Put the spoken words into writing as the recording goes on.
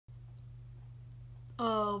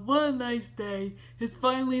What a nice day. It's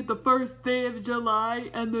finally the first day of July,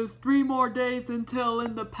 and there's 3 more days until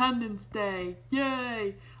Independence Day.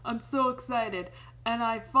 Yay! I'm so excited. And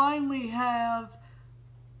I finally have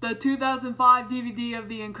the 2005 DVD of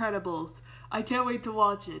The Incredibles. I can't wait to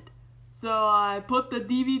watch it. So I put the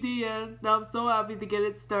DVD in, and I'm so happy to get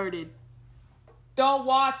it started. Don't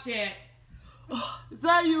watch it. Is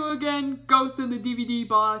that you again, ghost in the DVD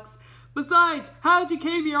box? Besides, how'd you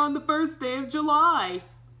came here on the first day of July?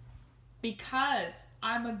 Because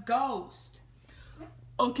I'm a ghost.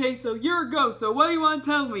 Okay, so you're a ghost, so what do you want to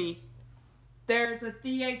tell me? There's a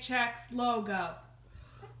THX logo.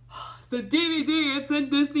 It's the DVD, it's in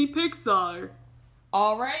Disney Pixar.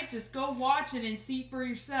 Alright, just go watch it and see for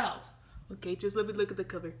yourself. Okay, just let me look at the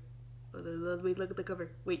cover. Let me look at the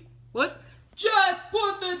cover. Wait, what? Just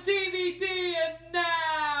put the DVD in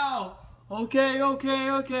now! Okay,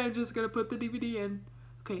 I'm just gonna put the DVD in.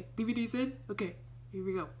 Okay, DVD's in? Okay, here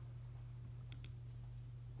we go.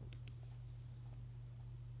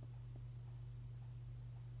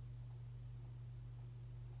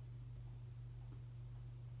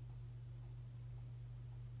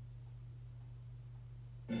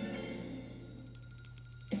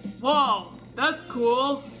 Whoa, that's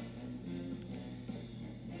cool.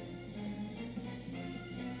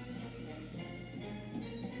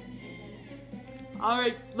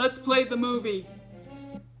 Alright, let's play the movie.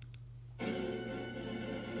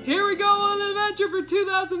 Here we go on an adventure for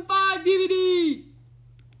 2005 DVD!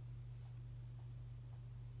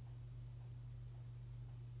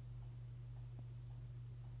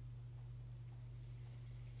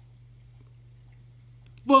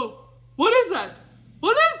 Whoa, what is that?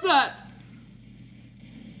 What is that?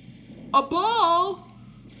 A ball?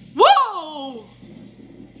 Whoa!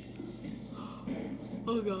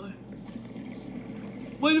 Oh god.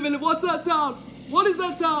 Wait a minute, what's that sound? What is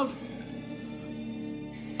that sound?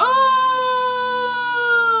 Ah!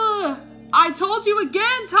 I told you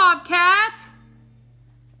again, Top Cat!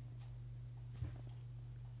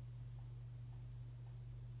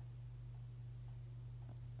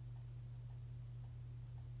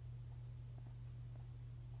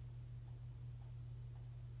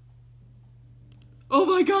 Oh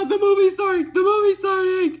my god, the movie's starting! The movie's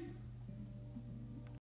starting!